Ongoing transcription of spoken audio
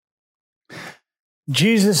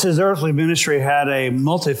Jesus' earthly ministry had a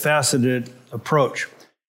multifaceted approach.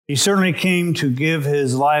 He certainly came to give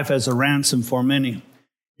his life as a ransom for many.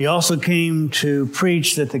 He also came to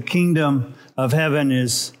preach that the kingdom of heaven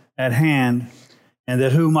is at hand and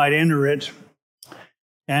that who might enter it,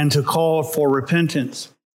 and to call for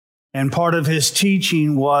repentance. And part of his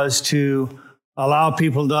teaching was to allow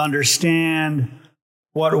people to understand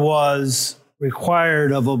what was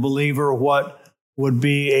required of a believer, what would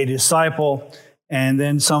be a disciple. And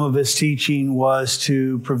then some of his teaching was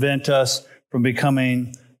to prevent us from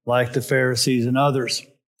becoming like the Pharisees and others.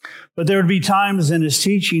 But there would be times in his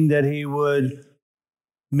teaching that he would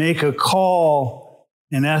make a call,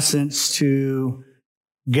 in essence, to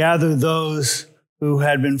gather those who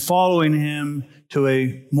had been following him to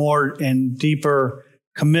a more and deeper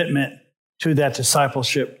commitment to that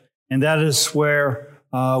discipleship. And that is where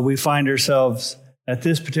we find ourselves at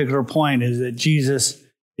this particular point, is that Jesus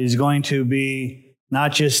is going to be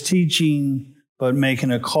not just teaching, but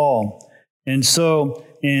making a call. And so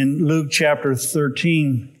in Luke chapter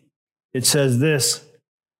 13, it says this: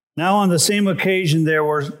 "Now on the same occasion there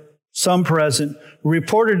were some present who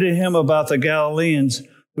reported to him about the Galileans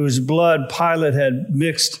whose blood Pilate had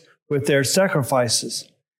mixed with their sacrifices.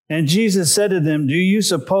 And Jesus said to them, 'Do you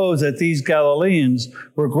suppose that these Galileans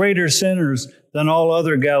were greater sinners than all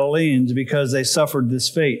other Galileans because they suffered this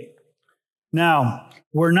fate?'" Now,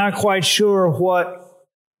 we're not quite sure what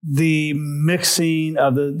the mixing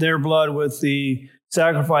of their blood with the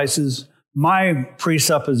sacrifices. My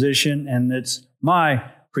presupposition, and it's my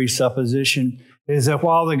presupposition, is that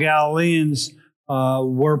while the Galileans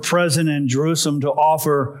were present in Jerusalem to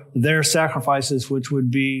offer their sacrifices, which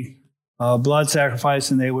would be blood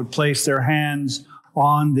sacrifice, and they would place their hands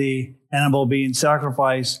on the animal being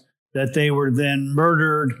sacrificed, that they were then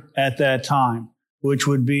murdered at that time, which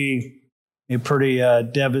would be a pretty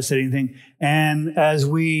devastating thing. And as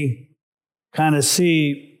we kind of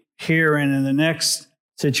see here and in the next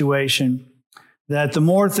situation, that the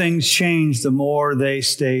more things change, the more they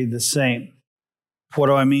stay the same. What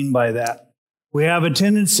do I mean by that? We have a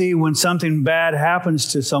tendency when something bad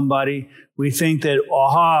happens to somebody, we think that,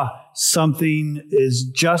 something is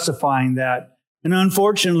justifying that. And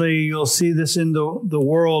unfortunately, you'll see this in the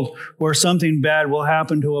world where something bad will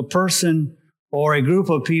happen to a person or a group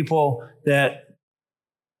of people that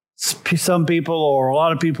some people or a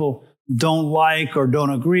lot of people don't like or don't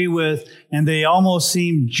agree with, and they almost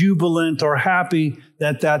seem jubilant or happy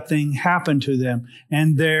that that thing happened to them.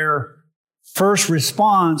 And their first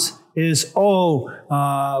response is,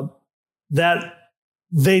 that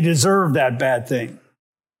they deserve that bad thing.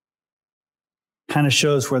 Kind of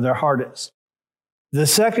shows where their heart is. The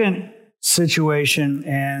second situation,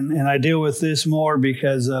 and I deal with this more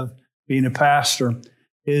because of being a pastor,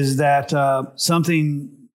 is that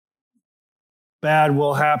something bad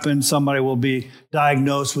will happen. Somebody will be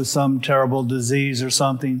diagnosed with some terrible disease or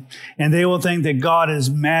something, and they will think that God is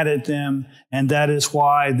mad at them, and that is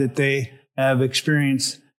why that they have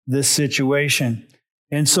experienced this situation.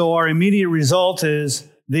 And so our immediate result is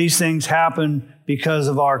these things happen because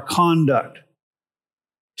of our conduct.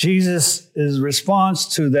 Jesus'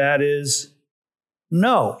 response to that is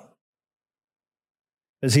no.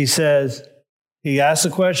 As he says, he asks the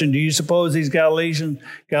question, do you suppose these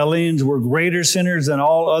Galileans were greater sinners than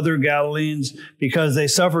all other Galileans because they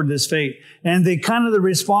suffered this fate? And the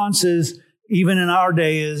response is, even in our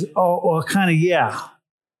day, is, yeah,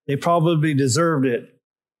 they probably deserved it.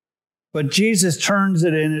 But Jesus turns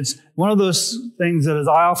it in. It's one of those things that, as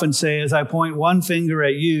I often say, as I point one finger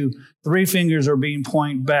at you, 3 fingers are being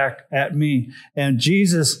pointed back at me. And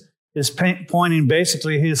Jesus is pointing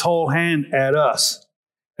basically his whole hand at us.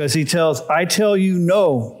 Because he tells, I tell you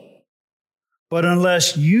no, but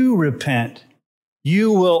unless you repent,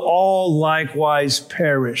 you will all likewise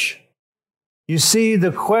perish. You see,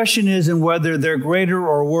 the question isn't whether they're greater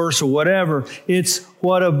or worse or whatever. It's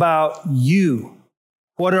what about you?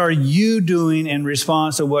 What are you doing in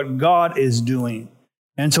response to what God is doing?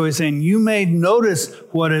 And so he's saying, you may notice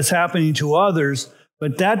what is happening to others,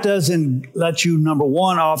 but that doesn't let you, number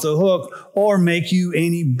one, off the hook or make you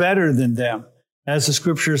any better than them. As the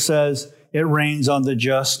scripture says, it rains on the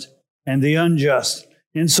just and the unjust.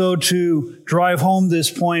 And so to drive home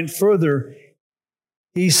this point further,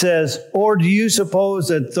 he says, or do you suppose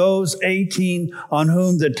that those 18 on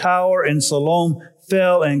whom the tower in Siloam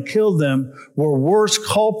fell and killed them were worse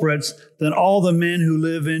culprits than all the men who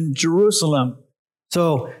live in Jerusalem?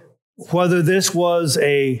 So whether this was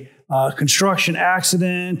a construction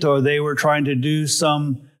accident or they were trying to do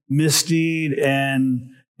some misdeed and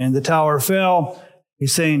the tower fell,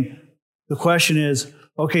 he's saying the question is,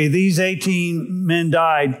 okay, these 18 men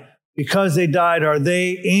died because they died, are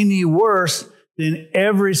they any worse than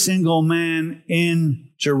every single man in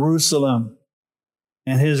Jerusalem?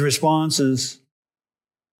 And his response is,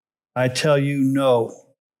 I tell you no.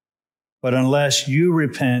 But unless you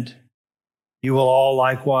repent, you will all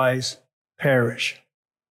likewise perish.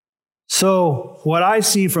 So what I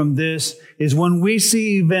see from this is when we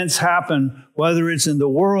see events happen, whether it's in the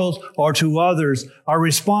world or to others, our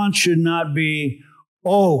response should not be,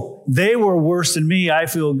 oh, they were worse than me, I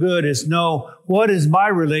feel good. It's no, what is my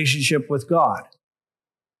relationship with God?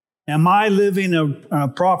 Am I living a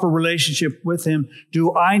proper relationship with Him?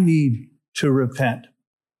 Do I need to repent?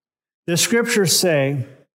 The scriptures say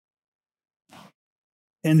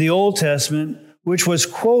in the Old Testament, which was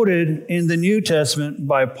quoted in the New Testament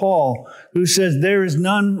by Paul, who says, there is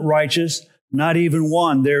none righteous, not even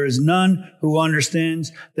one. There is none who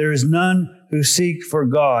understands. There is none who seek for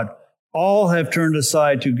God. All have turned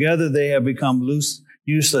aside. Together they have become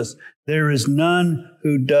useless. There is none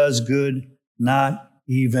who does good, not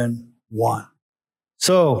even one.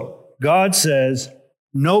 So God says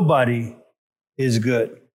nobody is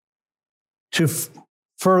good. To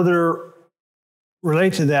further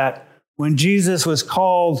relate to that, when Jesus was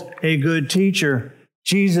called a good teacher,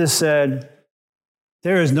 Jesus said,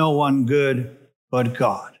 there is no one good but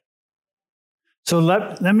God. So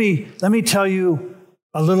let me tell you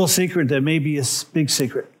a little secret that may be a big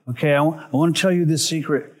secret. Okay, I want to tell you this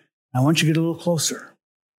secret. I want you to get a little closer.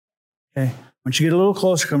 Okay, I want you to get a little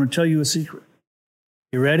closer. I'm going to tell you a secret.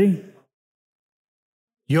 You ready?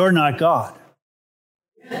 You're not God.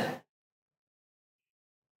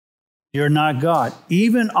 You're not God.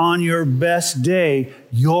 Even on your best day,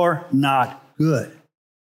 you're not good.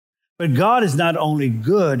 But God is not only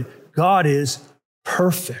good, God is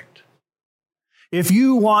perfect. If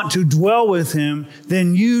you want to dwell with Him,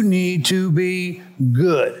 then you need to be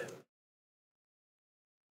good.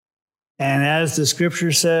 And as the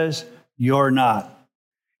scripture says, you're not.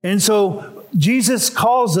 And so Jesus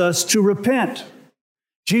calls us to repent.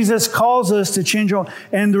 Jesus calls us to change our,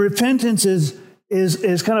 and the repentance is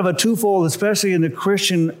kind of a twofold, especially in the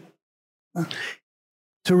Christian.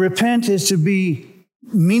 To repent is to be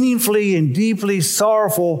meaningfully and deeply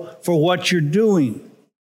sorrowful for what you're doing.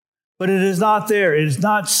 But it is not there. It is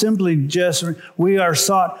not simply just, we are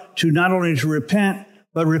sought to not only to repent,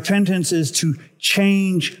 but repentance is to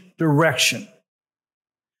change direction.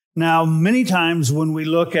 Now, many times when we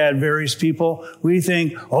look at various people, we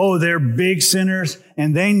think, oh, they're big sinners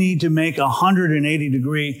and they need to make a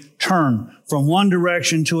 180-degree turn from one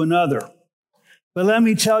direction to another. But let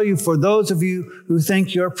me tell you, for those of you who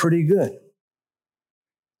think you're pretty good,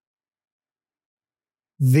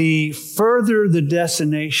 the further the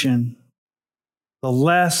destination, the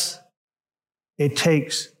less it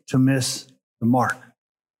takes to miss the mark.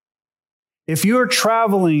 If you're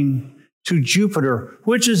traveling to Jupiter,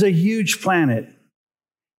 which is a huge planet,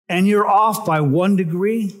 and you're off by 1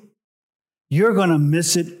 degree, you're going to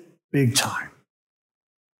miss it big time.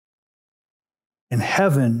 And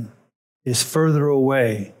heaven is further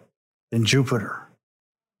away than Jupiter.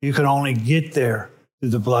 You can only get there through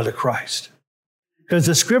the blood of Christ. Because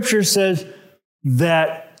the scripture says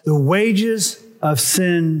that the wages of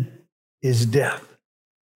sin is death.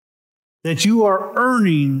 That you are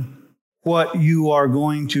earning what you are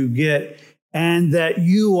going to get, and that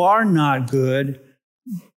you are not good.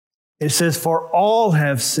 It says, for all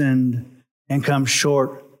have sinned and come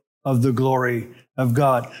short of the glory of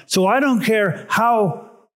God. So I don't care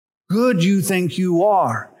how good you think you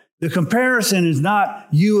are. The comparison is not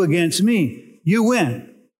you against me. You win.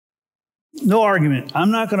 No argument.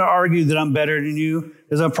 I'm not going to argue that I'm better than you,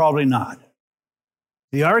 because I'm probably not.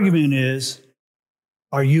 The argument is,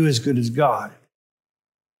 are you as good as God?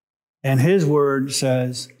 And His word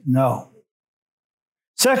says no.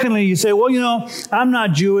 Secondly, you say, well, I'm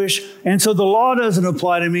not Jewish, and so the law doesn't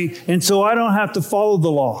apply to me, and so I don't have to follow the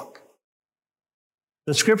law.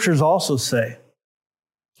 The scriptures also say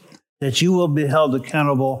that you will be held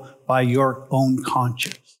accountable by your own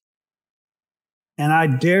conscience. And I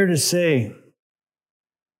dare to say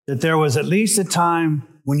that there was at least a time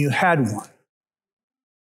when you had one,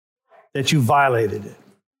 that you violated it.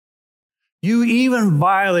 You even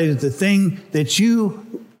violated the thing that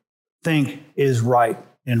you think is right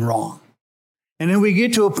and wrong. And then we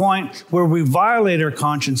get to a point where we violate our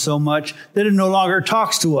conscience so much that it no longer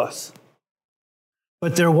talks to us.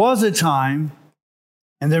 But there was a time,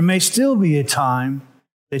 and there may still be a time,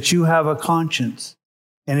 that you have a conscience.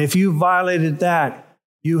 And if you violated that,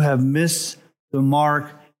 you have missed the mark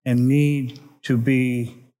and need to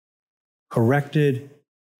be corrected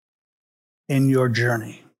in your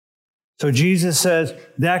journey. So Jesus says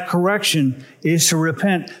that correction is to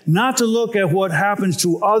repent, not to look at what happens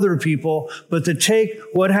to other people, but to take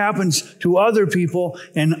what happens to other people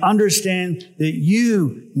and understand that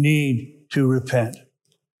you need to repent.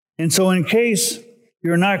 And so in case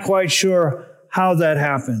you're not quite sure how that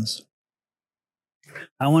happens,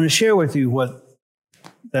 I want to share with you what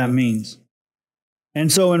that means.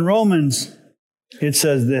 And so in Romans, it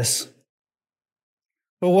says this.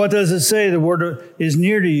 But what does it say? The word is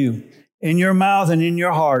near to you, in your mouth and in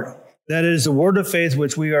your heart. That is the word of faith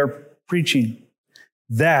which we are preaching.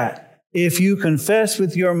 That if you confess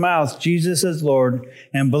with your mouth Jesus as Lord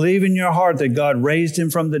and believe in your heart that God raised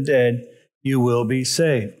him from the dead, you will be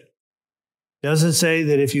saved. It doesn't say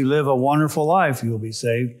that if you live a wonderful life, you will be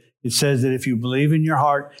saved. It says that if you believe in your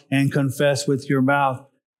heart and confess with your mouth.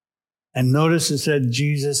 And notice it said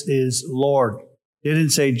Jesus is Lord. It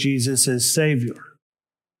didn't say Jesus is Savior.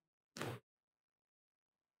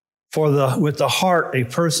 With the heart, a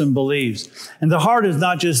person believes. And the heart is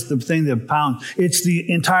not just the thing that pounds. It's the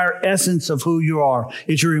entire essence of who you are.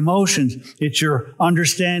 It's your emotions. It's your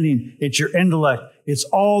understanding. It's your intellect. It's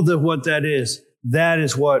all what that is. That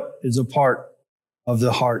is what is a part of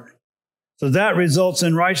the heart. So that results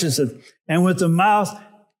in righteousness. And with the mouth,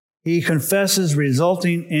 he confesses,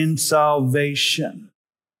 resulting in salvation.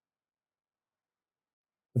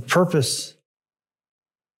 The purpose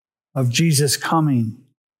of Jesus coming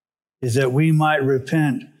is that we might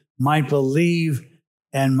repent, might believe,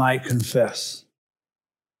 and might confess.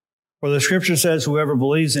 For the scripture says, whoever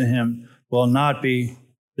believes in him will not be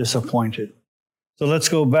disappointed. So let's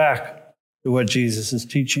go back to what Jesus is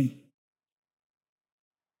teaching.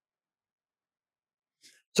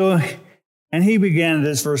 So, and he began,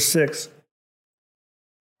 this verse 6.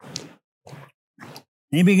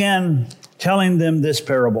 He began telling them this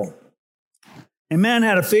parable. A man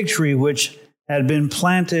had a fig tree which had been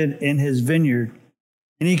planted in his vineyard,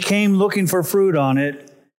 and he came looking for fruit on it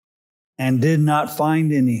and did not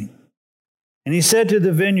find any. And he said to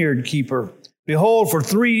the vineyard keeper, behold, for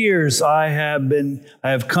 3 years I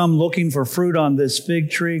have come looking for fruit on this fig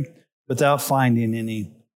tree without finding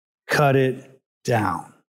any. Cut it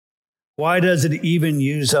down. Why does it even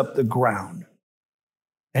use up the ground?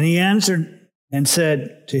 And he answered and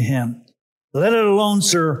said to him, let it alone,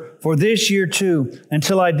 sir, for this year too,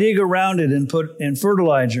 until I dig around it and put in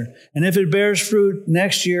fertilizer. And if it bears fruit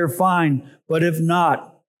next year, fine. But if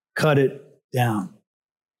not, cut it down.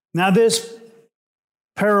 Now this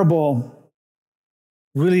parable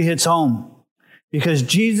really hits home because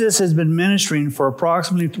Jesus has been ministering for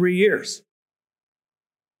approximately 3 years.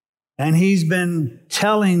 And he's been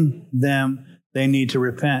telling them they need to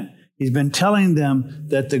repent. He's been telling them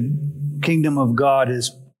that the kingdom of God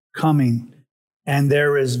is coming. And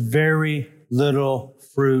there is very little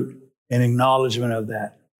fruit in acknowledgement of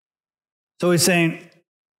that. So he's saying,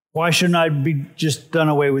 why shouldn't I be just done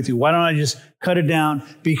away with you? Why don't I just cut it down?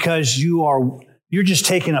 Because you're just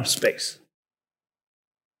taking up space.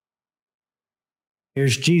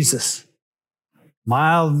 Here's Jesus,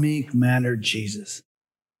 mild, meek-mannered Jesus,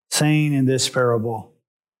 saying in this parable,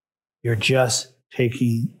 you're just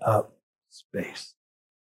taking up space.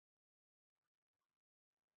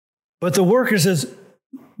 But the worker says,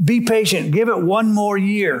 be patient. Give it 1 more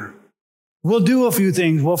year. We'll do a few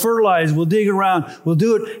things. We'll fertilize. We'll dig around. We'll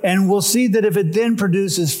do it. And we'll see that if it then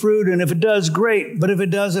produces fruit, and if it does, great. But if it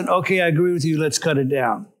doesn't, okay, I agree with you. Let's cut it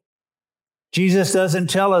down. Jesus doesn't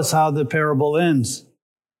tell us how the parable ends.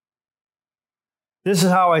 This is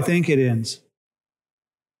how I think it ends.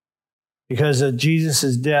 Because of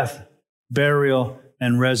Jesus' death, burial,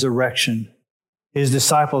 and resurrection, his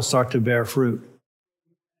disciples start to bear fruit.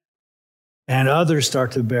 And others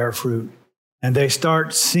start to bear fruit. And they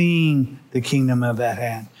start seeing the kingdom of at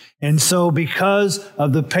hand. And so because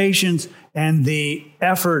of the patience and the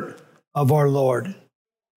effort of our Lord,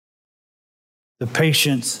 the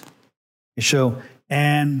patience is shown.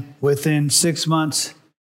 And within 6 months,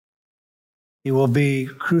 he will be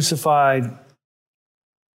crucified.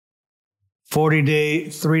 3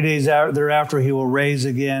 days thereafter, he will raise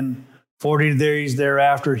again. 40 days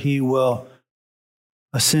thereafter, he will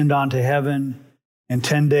ascend onto heaven, and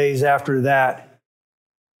 10 days after that,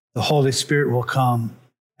 the Holy Spirit will come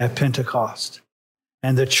at Pentecost,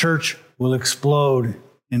 and the church will explode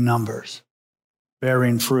in numbers,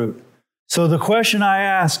 bearing fruit. So the question I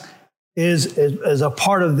ask is, as a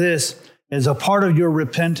part of this, as a part of your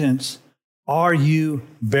repentance, are you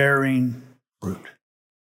bearing fruit?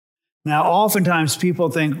 Now, oftentimes people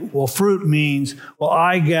think, well, fruit means, well,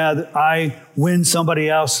 I win somebody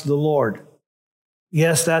else to the Lord.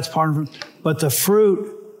 Yes, that's part of it. But the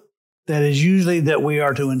fruit that is usually that we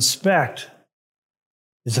are to inspect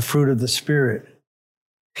is the fruit of the Spirit.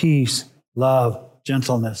 Peace, love,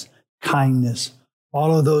 gentleness, kindness,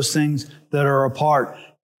 all of those things that are apart.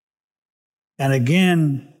 And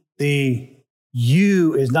again, the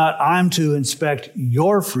you is not I'm to inspect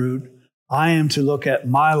your fruit. I am to look at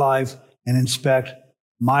my life and inspect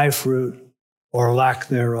my fruit or lack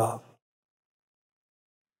thereof.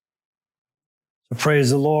 So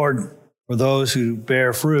praise the Lord for those who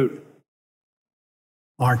bear fruit,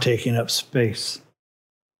 aren't taking up space.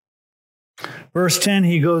 Verse 10,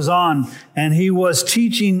 he goes on, and he was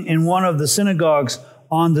teaching in one of the synagogues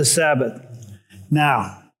on the Sabbath.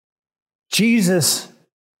 Now, Jesus'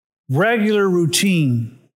 regular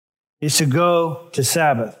routine is to go to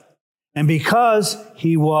Sabbath. And because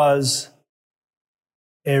he was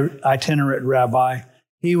an itinerant rabbi,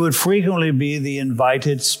 he would frequently be the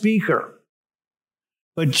invited speaker.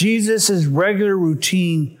 But Jesus' regular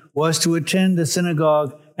routine was to attend the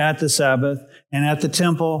synagogue at the Sabbath and at the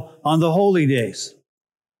temple on the holy days.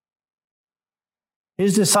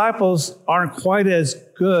 His disciples aren't quite as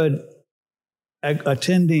good at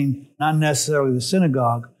attending, not necessarily the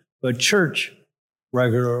synagogue, but church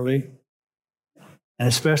regularly, and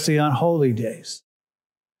especially on holy days.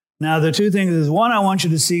 Now, the two things is, one, I want you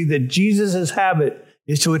to see that Jesus' habit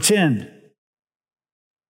is to attend.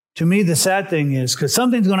 To me, the sad thing is, because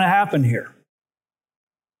something's going to happen here.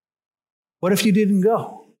 What if you didn't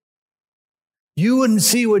go? You wouldn't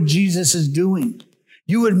see what Jesus is doing.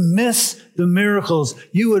 You would miss the miracles.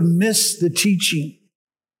 You would miss the teaching.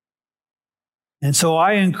 And so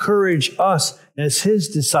I encourage us as his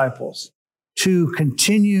disciples to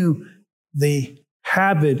continue the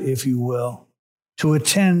habit, if you will, to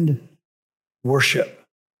attend worship,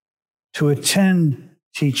 to attend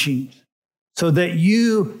teachings, so that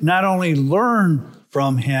you not only learn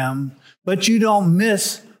from him, but you don't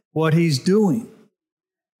miss what he's doing.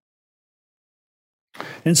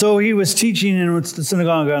 And so he was teaching in the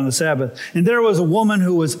synagogue on the Sabbath. And there was a woman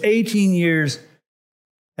who was 18 years,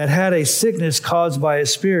 had a sickness caused by a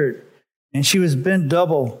spirit, and she was bent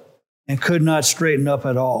double and could not straighten up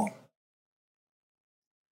at all.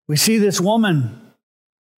 We see this woman,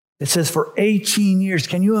 it says for 18 years.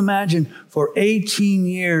 Can you imagine for 18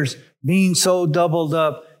 years being so doubled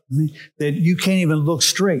up that you can't even look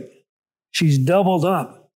straight? She's doubled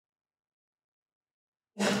up.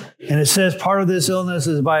 And it says part of this illness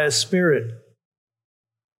is by a spirit.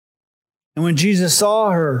 And when Jesus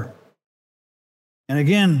saw her, and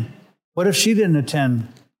again, what if she didn't attend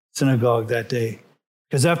synagogue that day?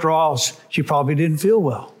 Because after all, she probably didn't feel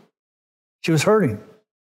well. She was hurting.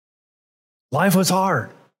 Life was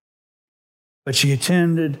hard. But she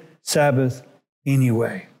attended Sabbath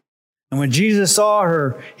anyway. And when Jesus saw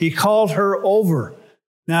her, he called her over.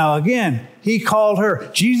 Now again, he called her.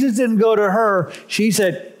 Jesus didn't go to her. She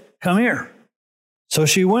said, come here. So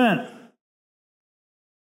she went.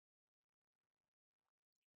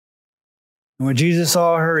 And when Jesus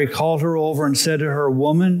saw her, he called her over and said to her,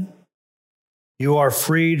 woman, you are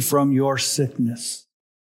freed from your sickness.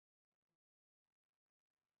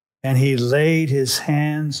 And he laid his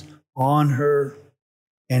hands on her,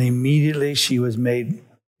 and immediately she was made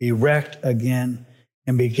erect again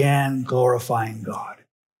and began glorifying God.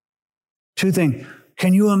 Two things.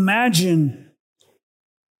 Can you imagine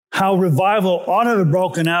how revival ought to have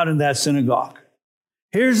broken out in that synagogue?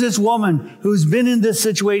 Here's this woman who's been in this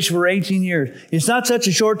situation for 18 years. It's not such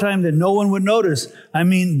a short time that no one would notice. I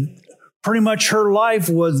mean, pretty much her life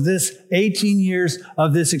was this 18 years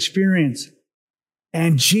of this experience.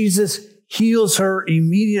 And Jesus heals her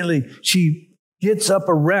immediately. She gets up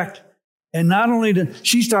erect. And not only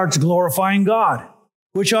she starts glorifying God,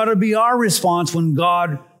 which ought to be our response when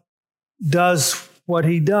God does what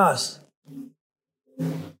he does.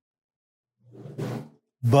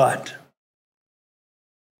 But,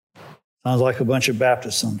 sounds like a bunch of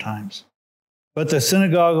Baptists sometimes. But the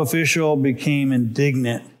synagogue official became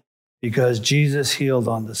indignant because Jesus healed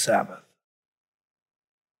on the Sabbath.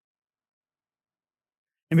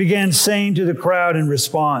 And began saying to the crowd in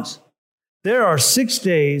response, there are 6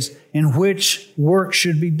 days in which work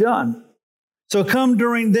should be done. So come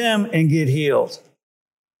during them and get healed,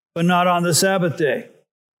 but not on the Sabbath day.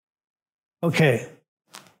 Okay.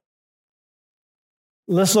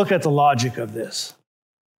 Let's look at the logic of this.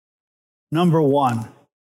 Number one,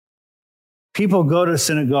 people go to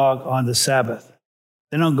synagogue on the Sabbath.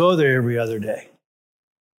 They don't go there every other day.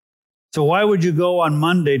 So why would you go on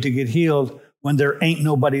Monday to get healed when there ain't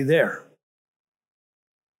nobody there?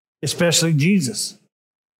 Especially Jesus,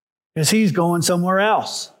 because he's going somewhere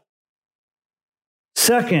else.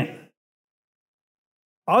 Second,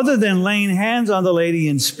 other than laying hands on the lady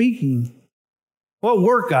and speaking, what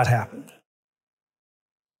work got happened?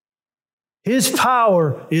 His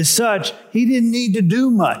power is such, he didn't need to do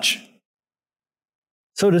much.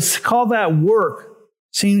 So to call that work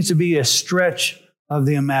seems to be a stretch of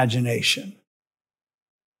the imagination.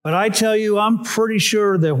 But I tell you, I'm pretty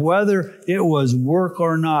sure that whether it was work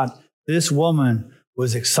or not, this woman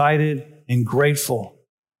was excited and grateful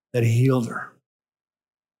that he healed her.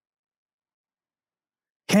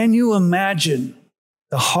 Can you imagine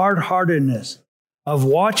the hard-heartedness of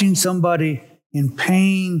watching somebody in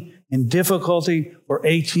pain and difficulty for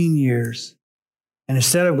 18 years, and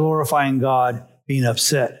instead of glorifying God, being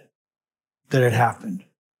upset that it happened?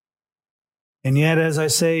 And yet, as I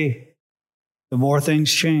say, the more things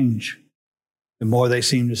change, the more they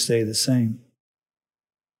seem to stay the same.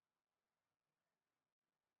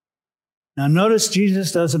 Now, notice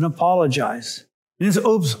Jesus doesn't apologize. And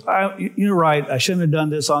oops, you're right, I shouldn't have done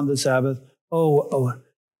this on the Sabbath. Oh,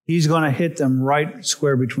 he's going to hit them right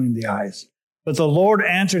square between the eyes. But the Lord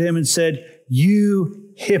answered him and said,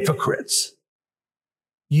 "You hypocrites,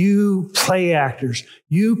 you play actors,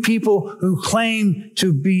 you people who claim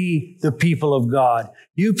to be the people of God,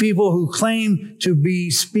 you people who claim to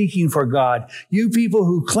be speaking for God, you people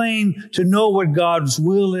who claim to know what God's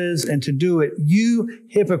will is and to do it, you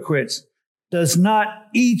hypocrites, does not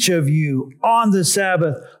each of you on the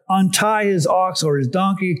Sabbath untie his ox or his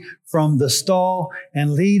donkey from the stall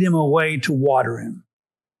and lead him away to water him?"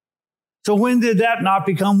 So when did that not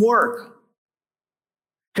become work?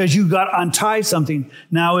 Because you got to untie something.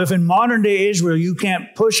 Now, if in modern day Israel, you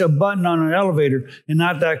can't push a button on an elevator and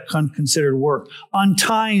not that considered work.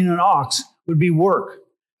 Untying an ox would be work.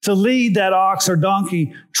 To lead that ox or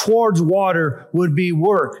donkey towards water would be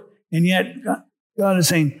work. And yet God is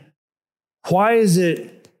saying, why is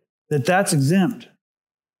it that that's exempt?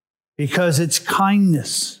 Because it's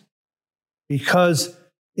kindness. Because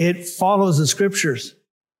it follows the Scriptures.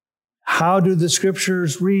 How do the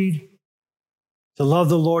Scriptures read? To love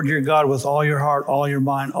the Lord your God with all your heart, all your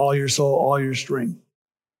mind, all your soul, all your strength,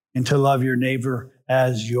 and to love your neighbor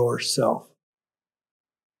as yourself.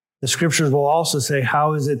 The Scriptures will also say,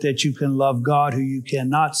 how is it that you can love God who you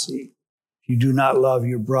cannot see if you do not love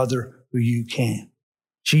your brother who you can?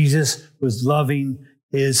 Jesus was loving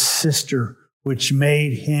his sister, which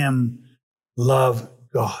made him love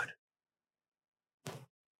God.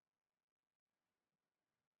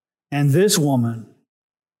 And this woman,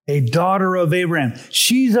 a daughter of Abraham,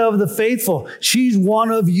 she's of the faithful. She's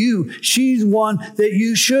one of you. She's one that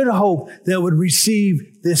you should hope that would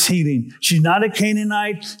receive this healing. She's not a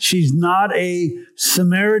Canaanite. She's not a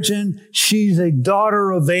Samaritan. She's a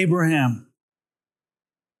daughter of Abraham.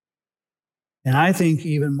 And I think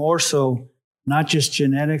even more so, not just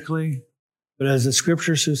genetically, but as the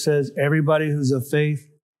Scriptures who says everybody who's of faith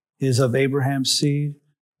is of Abraham's seed,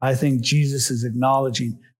 I think Jesus is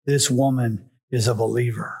acknowledging this woman is a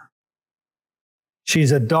believer.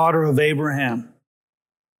 She's a daughter of Abraham,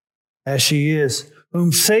 as she is,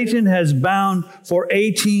 whom Satan has bound for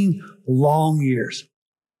 18 long years.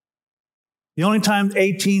 The only time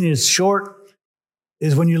 18 is short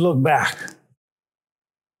is when you look back.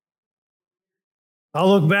 I'll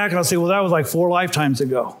look back and I'll say, well, that was like 4 lifetimes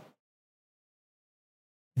ago.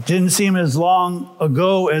 It didn't seem as long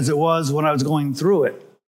ago as it was when I was going through it.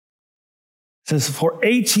 It says, for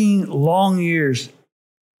 18 long years,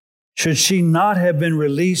 should she not have been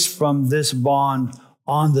released from this bond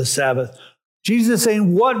on the Sabbath? Jesus is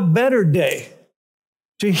saying, what better day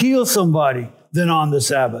to heal somebody than on the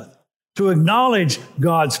Sabbath? To acknowledge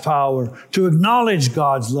God's power, to acknowledge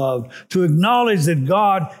God's love, to acknowledge that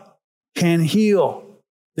God can heal,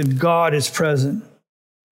 that God is present.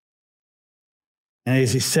 And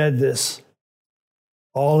as he said this,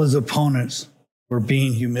 all his opponents were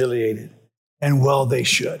being humiliated. And well, they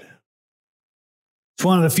should. It's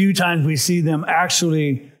one of the few times we see them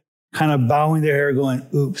actually kind of bowing their hair going,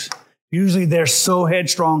 oops. Usually they're so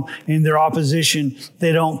headstrong in their opposition,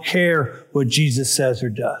 they don't care what Jesus says or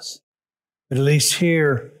does. But at least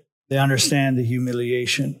here, they understand the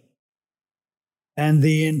humiliation. And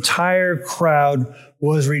the entire crowd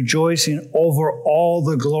was rejoicing over all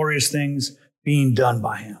the glorious things being done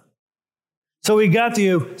by him. So we got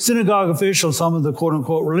the synagogue officials, some of the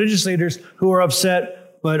quote-unquote religious leaders who are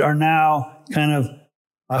upset, but are now kind of,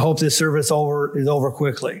 I hope this service is over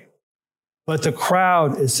quickly. But the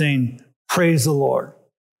crowd is saying, praise the Lord.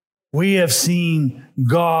 We have seen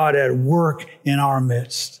God at work in our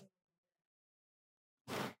midst.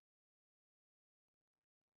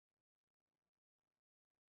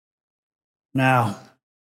 Now,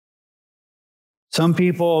 some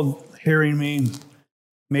people hearing me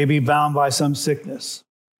may be bound by some sickness.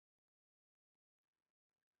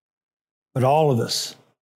 But all of us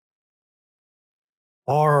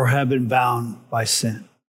or have been bound by sin.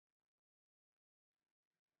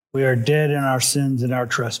 We are dead in our sins and our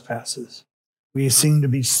trespasses. We seem to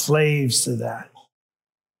be slaves to that.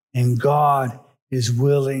 And God is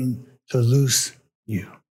willing to loose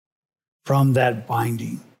you from that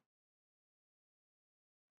binding.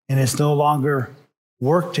 And it's no longer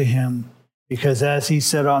work to him, because as he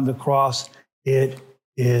said on the cross, it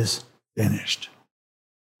is finished.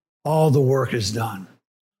 All the work is done.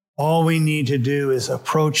 All we need to do is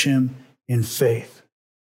approach him in faith,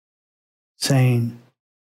 saying,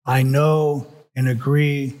 I know and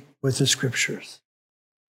agree with the scriptures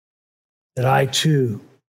that I too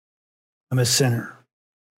am a sinner,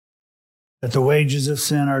 that the wages of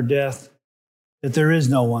sin are death, that there is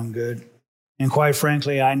no one good. And quite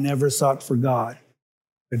frankly, I never sought for God,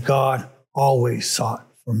 but God always sought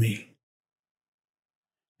for me.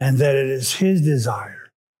 And that it is his desire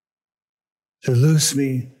to loose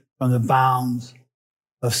me from the bounds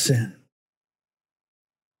of sin.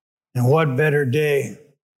 And what better day,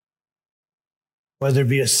 whether it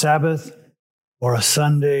be a Sabbath or a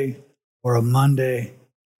Sunday or a Monday,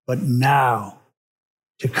 but now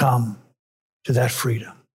to come to that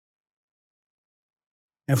freedom.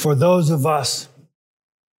 And for those of us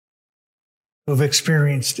who have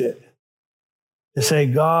experienced it, to say,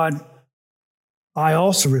 God, I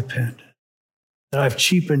also repent that I've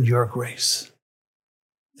cheapened your grace,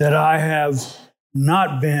 that I have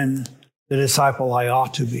not been the disciple I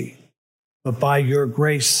ought to be, but by your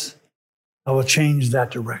grace, I will change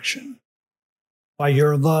that direction. By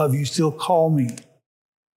your love, you still call me.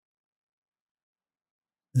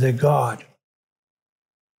 That God,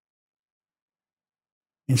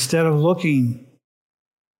 instead of looking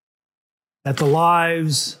at the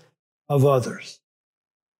lives of others,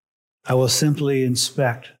 I will simply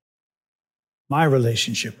inspect my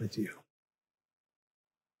relationship with you.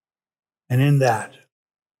 And in that,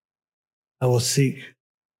 I will seek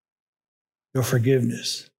your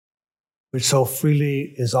forgiveness, which so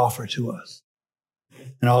freely is offered to us.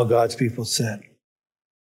 And all God's people said,